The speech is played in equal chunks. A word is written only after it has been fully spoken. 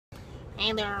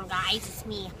Hey there, guys. It's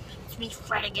me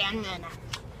Fred again, and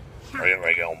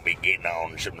We're gonna be getting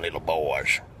on some little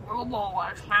boys. little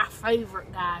boys, my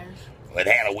favorite guys. With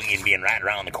Halloween being right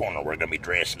around the corner, we're gonna be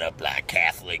dressing up like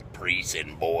Catholic priests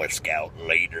and Boy Scout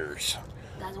leaders.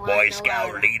 Boy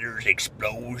Scout leaders,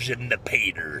 explosion the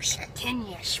Peters. Can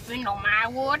you spindle my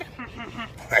wood?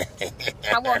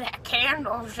 How about that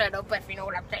candle setup, if you know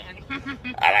what I'm saying?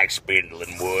 I like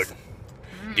spindling wood.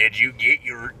 Did you get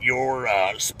your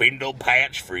spindle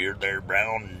patch for your there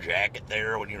brown jacket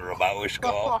there when you were a Boy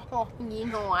Scout? You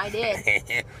know I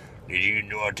did. Did you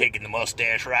enjoy taking the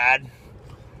mustache ride?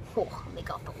 Oh, they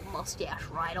got the mustache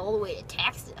ride all the way to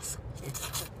Texas.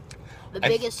 The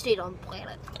biggest state on the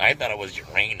planet. I thought it was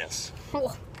Uranus.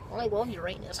 Oh, I love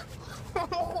Uranus.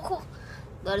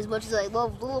 Not as much as I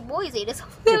love little boys' anus.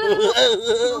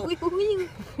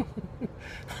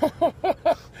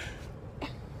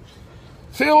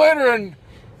 See you later, and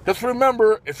just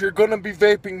remember, if you're gonna be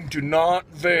vaping, do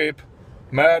not vape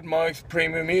Mad Mike's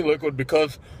Premium E-Liquid,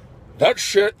 because that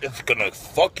shit is gonna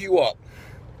fuck you up.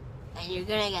 And you're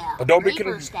gonna get a But don't be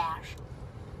reaper stash.